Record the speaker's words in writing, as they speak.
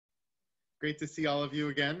Great to see all of you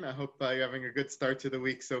again. I hope you're having a good start to the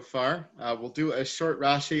week so far. We'll do a short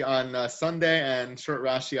Rashi on Sunday and short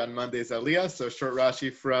Rashi on Monday's Aliyah. So short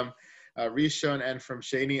Rashi from Rishon and from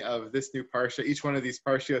Sheni of this new Parsha. Each one of these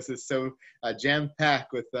Parshios is so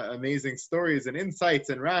jam-packed with amazing stories and insights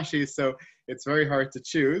and Rashi, so it's very hard to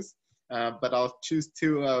choose. But I'll choose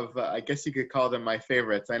two of, I guess you could call them my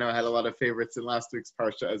favorites. I know I had a lot of favorites in last week's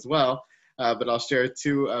Parsha as well. But I'll share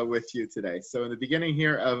two with you today. So in the beginning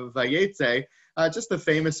here of Vayetze, just a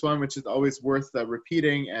famous one, which is always worth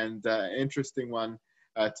repeating and interesting one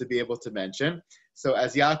to be able to mention. So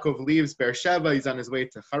as Yaakov leaves Beersheba, he's on his way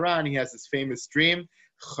to Haran. He has this famous dream.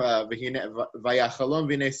 Vayachalom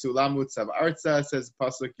v'nei sulam mutzav arza, says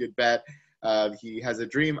Pasuk Yud Bet. He has a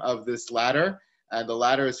dream of this ladder, and the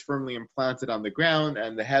ladder is firmly implanted on the ground,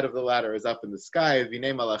 and the head of the ladder is up in the sky.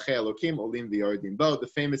 V'nei malachei Elokim olim v'yordim bo. The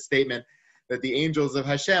famous statement that the angels of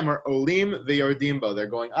Hashem are olim v'yordim bo. They're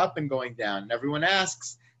going up and going down. And everyone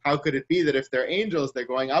asks, how could it be that if they're angels, they're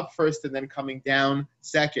going up first and then coming down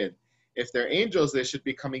second? If they're angels, they should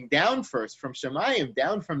be coming down first from Shemayim,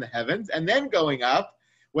 down from the heavens, and then going up,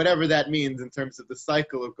 whatever that means in terms of the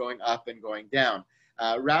cycle of going up and going down.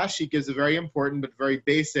 Rashi gives a very important but very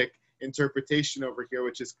basic interpretation over here,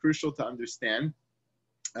 which is crucial to understand.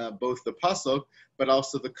 Both the pasuk, but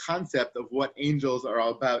also the concept of what angels are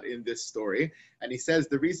all about in this story. And he says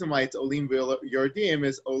the reason why it's olim yordim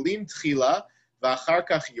is olim tchila v'achar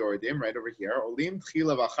kach yordim, right over here. Olim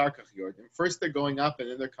tchila v'achar kach yordim. First they're going up and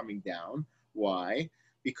then they're coming down. Why?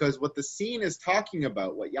 Because what the scene is talking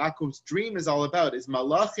about, what Yaakov's dream is all about, is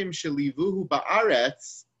malachim shelivuhu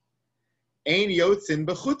ba'aretz ein yotzin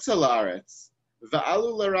b'chutza la'aretz.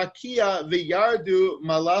 Va'alu l'rakia v'yardu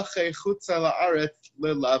malachei chutza la'aretz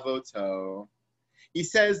le'lavoto. He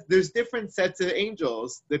says there's different sets of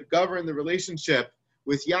angels that govern the relationship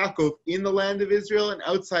with Yaakov in the land of Israel and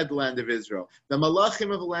outside the land of Israel. The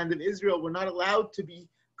malachim of the land of Israel were not allowed to be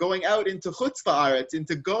going out into chutz la'aretz,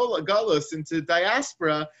 into galus, into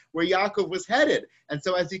diaspora, where Yaakov was headed. And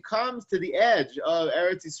so as he comes to the edge of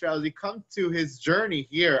Eretz Yisrael, as he comes to his journey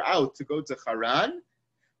here out to go to Haran,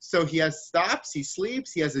 so he has stops, he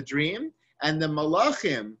sleeps, he has a dream, and the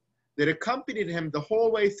malachim that accompanied him the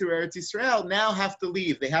whole way through Eretz Yisrael now have to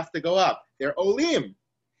leave. They have to go up. They're olim.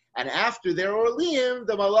 And after they're olim,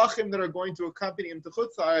 the malachim that are going to accompany him to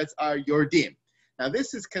Chutz La'aretz are yordim. Now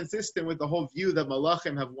this is consistent with the whole view that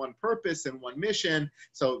malachim have one purpose and one mission.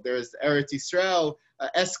 So there's Eretz Yisrael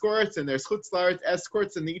escorts and there's Chutz La'aretz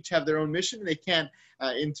escorts, and they each have their own mission. They can't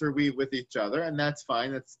interweave with each other, and that's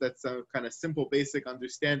fine. That's a kind of simple, basic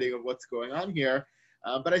understanding of what's going on here.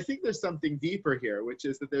 But I think there's something deeper here, which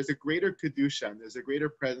is that there's a greater kedusha, and there's a greater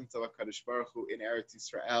presence of HaKadosh Baruch Hu in Eretz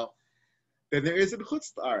Yisrael than there is in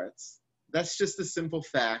Chutz La'aretz. That's just a simple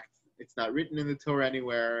fact. It's not written in the Torah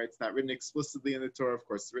anywhere. It's not written explicitly in the Torah. Of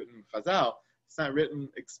course, it's written in Chazal. It's not written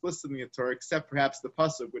explicitly in the Torah, except perhaps the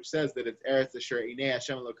pasuk, which says that it's Eretz Asher Inei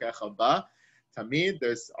Hashem Elokecha Ba. Tamid,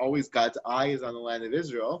 there's always God's eye is on the land of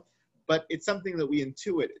Israel. But it's something that we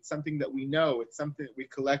intuit. It's something that we know. It's something that we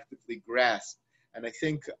collectively grasp. And I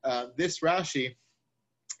think this Rashi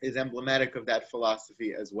is emblematic of that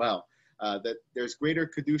philosophy as well, that there's greater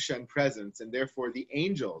Kedusha and presence, and therefore the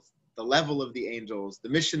angels, the level of the angels, the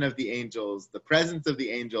mission of the angels, the presence of the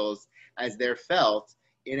angels, as they're felt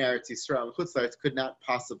in Eretz Yisrael and Chutz La'aretz, could not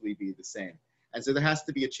possibly be the same. And so there has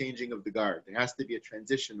to be a changing of the guard. There has to be a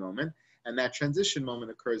transition moment, and that transition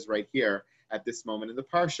moment occurs right here at this moment in the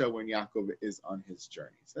Parsha when Yaakov is on his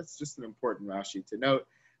journey. So that's just an important Rashi to note.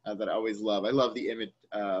 That I always love. I love the image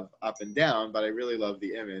of up and down, but I really love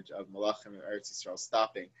the image of Malachim and Eretz Yisrael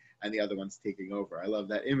stopping and the other ones taking over. I love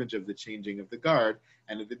that image of the changing of the guard,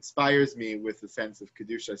 and it inspires me with the sense of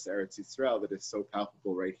Kedushas Eretz Yisrael that is so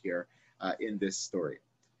palpable right here in this story.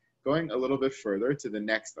 Going a little bit further to the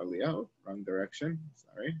next Aliyah, wrong direction,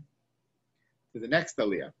 sorry. To the next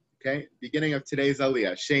Aliyah, okay? Beginning of today's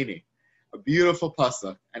Aliyah, Sheni, a beautiful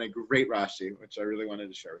pasuk and a great Rashi, which I really wanted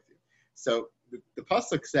to share with you. So the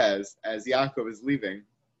pasuk says, as Yaakov is leaving,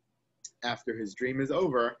 after his dream is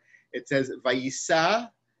over, it says,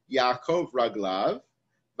 Vayisa Yaakov raglav,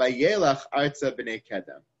 Vayelach arza b'nei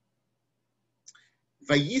kedem.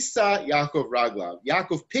 Vayisa Yaakov raglav.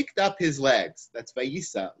 Yaakov picked up his legs. That's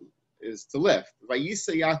Vayisa, is to lift.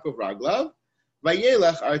 Vayisa Yaakov raglav,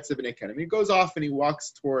 Vayelach arza b'nei kedem. He goes off and he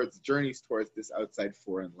journeys towards this outside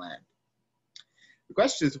foreign land. The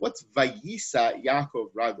question is, what's Vayisa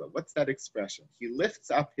Yaakov Raglav? What's that expression? He lifts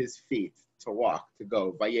up his feet to walk, to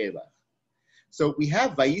go, Vayelach. So we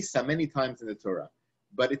have Vayisa many times in the Torah,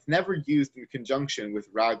 but it's never used in conjunction with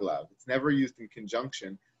Raglav. It's never used in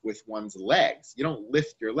conjunction with one's legs. You don't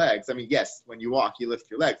lift your legs. I mean, yes, when you walk, you lift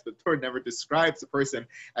your legs, but the Torah never describes a person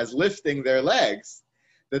as lifting their legs.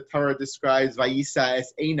 The Torah describes Vayisa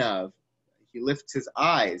es einav. He lifts his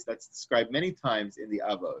eyes. That's described many times in the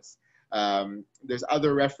Avos. There's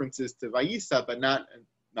other references to Vayisa, but not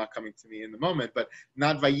coming to me in the moment, but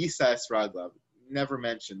not Vayisa es raglav. Never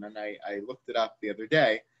mentioned. And I looked it up the other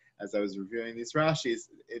day as I was reviewing these Rashis.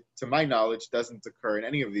 It, to my knowledge, doesn't occur in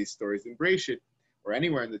any of these stories in Breshit or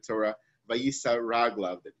anywhere in the Torah, Vayisa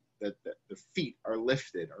raglav, that the feet are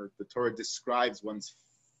lifted, or the Torah describes one's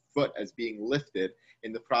foot as being lifted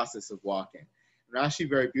in the process of walking. And Rashi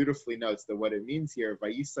very beautifully notes that what it means here,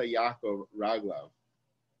 Vayisa Yaakov raglav,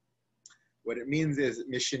 what it means is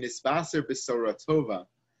Mishinisbaser b'sora tova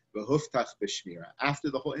v'huftach b'shmira.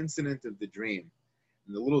 After the whole incident of the dream,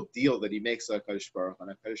 and the little deal that he makes with HaKadosh Baruch Hu,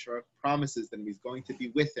 and HaKadosh Baruch Hu promises that he's going to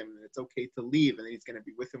be with him, and it's okay to leave, and he's going to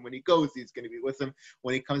be with him when he goes, he's going to be with him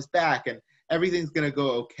when he comes back, and everything's going to go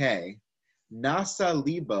okay. Nasa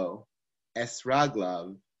libo es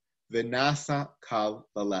raglav v'nasa kal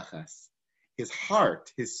lalechas. His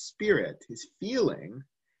heart, his spirit, his feeling,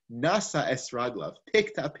 nasa es raglav,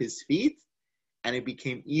 picked up his feet, and it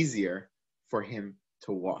became easier for him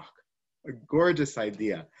to walk. A gorgeous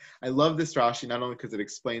idea. I love this Rashi not only because it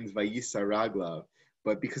explains Vayisa Raglav,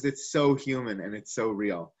 but because it's so human and it's so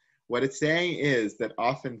real. What it's saying is that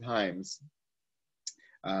oftentimes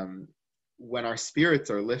when our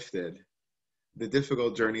spirits are lifted, the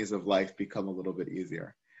difficult journeys of life become a little bit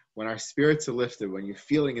easier. When our spirits are lifted, when you're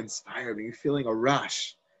feeling inspired, when you're feeling a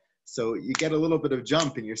rush, so you get a little bit of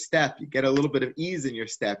jump in your step, you get a little bit of ease in your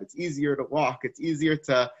step. It's easier to walk. It's easier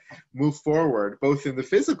to move forward, both in the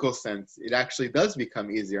physical sense. It actually does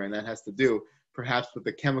become easier, and that has to do perhaps with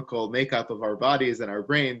the chemical makeup of our bodies and our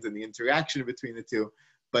brains and the interaction between the two.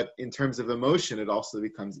 But in terms of emotion, it also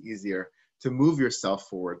becomes easier to move yourself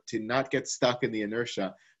forward, to not get stuck in the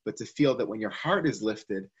inertia, but to feel that when your heart is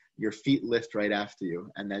lifted, your feet lift right after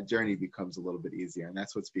you, and that journey becomes a little bit easier. And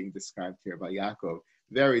that's what's being described here by Yaakov.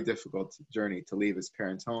 Very difficult journey to leave his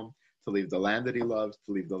parents' home, to leave the land that he loves,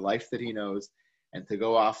 to leave the life that he knows, and to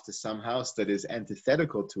go off to some house that is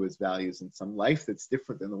antithetical to his values and some life that's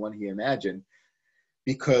different than the one he imagined,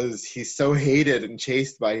 because he's so hated and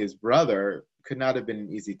chased by his brother. Could not have been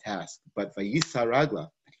an easy task. But Vayisa Ragla,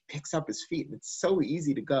 he picks up his feet, and it's so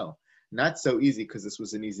easy to go. Not so easy because this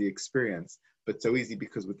was an easy experience, but so easy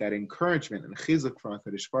because with that encouragement and chizuk from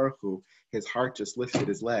HaKadosh Baruch Hu, his heart just lifted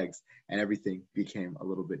his legs and everything became a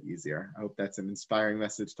little bit easier. I hope that's an inspiring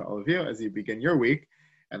message to all of you as you begin your week,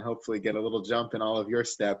 and hopefully get a little jump in all of your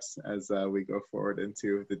steps as we go forward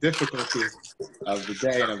into the difficulties of the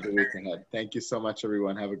day and of the week ahead. Thank you so much,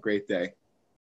 everyone. Have a great day.